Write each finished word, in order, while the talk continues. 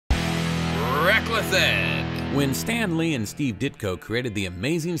Reckless Ed. When Stan Lee and Steve Ditko created the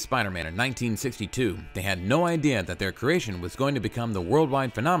Amazing Spider-Man in 1962, they had no idea that their creation was going to become the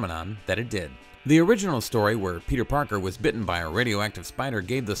worldwide phenomenon that it did. The original story, where Peter Parker was bitten by a radioactive spider,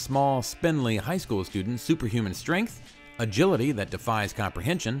 gave the small, spindly high school student superhuman strength, agility that defies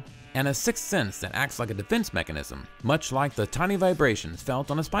comprehension, and a sixth sense that acts like a defense mechanism, much like the tiny vibrations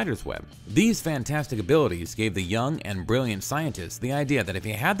felt on a spider's web. These fantastic abilities gave the young and brilliant scientist the idea that if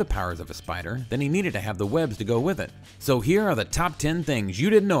he had the powers of a spider, then he needed to have the webs to go with it. So here are the top 10 things you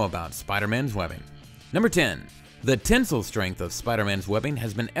didn't know about Spider-Man's webbing. Number 10. The tensile strength of Spider-Man's webbing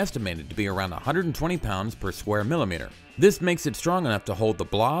has been estimated to be around 120 pounds per square millimeter. This makes it strong enough to hold the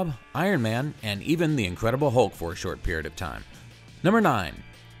Blob, Iron Man, and even the Incredible Hulk for a short period of time. Number 9.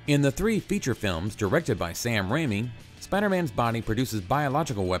 In the 3 feature films directed by Sam Raimi, Spider-Man's body produces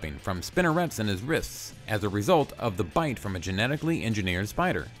biological webbing from spinnerets in his wrists as a result of the bite from a genetically engineered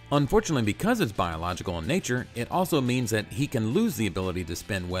spider. Unfortunately, because it's biological in nature, it also means that he can lose the ability to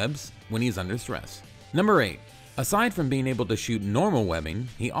spin webs when he's under stress. Number 8. Aside from being able to shoot normal webbing,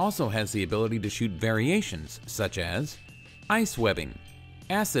 he also has the ability to shoot variations such as ice webbing,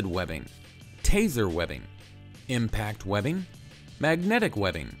 acid webbing, taser webbing, impact webbing, magnetic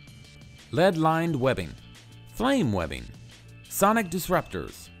webbing, lead-lined webbing, flame webbing, sonic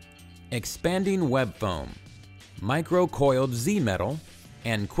disruptors, expanding web foam, micro-coiled Z-metal,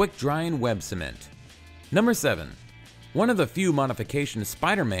 and quick-drying web cement. Number 7. One of the few modifications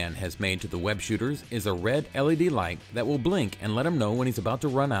Spider-Man has made to the web shooters is a red LED light that will blink and let him know when he's about to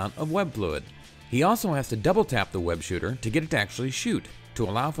run out of web fluid. He also has to double tap the web shooter to get it to actually shoot, to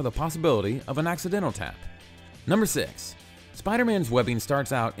allow for the possibility of an accidental tap. Number 6. Spider-Man's webbing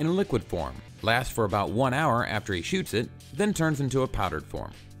starts out in a liquid form, lasts for about 1 hour after he shoots it, then turns into a powdered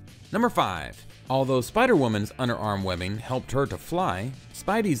form. Number 5. Although Spider-Woman's underarm webbing helped her to fly,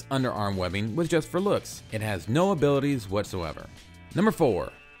 Spidey's underarm webbing was just for looks. It has no abilities whatsoever. Number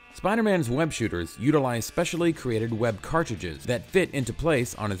 4. Spider-Man's web shooters utilize specially created web cartridges that fit into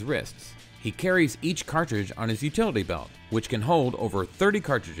place on his wrists. He carries each cartridge on his utility belt, which can hold over 30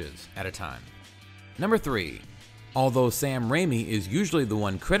 cartridges at a time. Number 3. Although Sam Raimi is usually the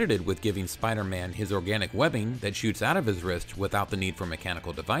one credited with giving Spider-Man his organic webbing that shoots out of his wrist without the need for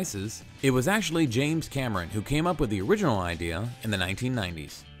mechanical devices, it was actually James Cameron who came up with the original idea in the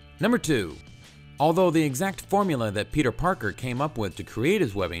 1990s. Number 2. Although the exact formula that Peter Parker came up with to create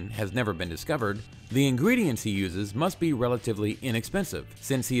his webbing has never been discovered, the ingredients he uses must be relatively inexpensive,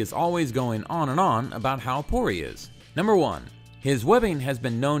 since he is always going on and on about how poor he is. Number 1. His webbing has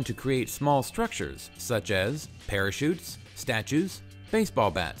been known to create small structures, such as parachutes, statues,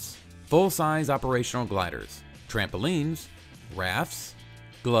 baseball bats, full-size operational gliders, trampolines, rafts,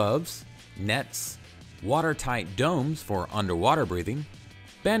 gloves, nets, watertight domes for underwater breathing,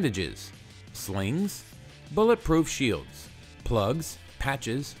 bandages, slings, bulletproof shields, plugs,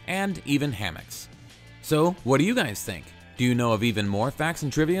 patches, and even hammocks. So, what do you guys think? Do you know of even more facts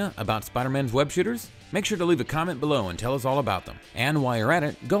and trivia about Spider-Man's web shooters? Make sure to leave a comment below and tell us all about them. And while you're at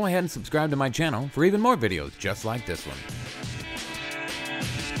it, go ahead and subscribe to my channel for even more videos just like this one.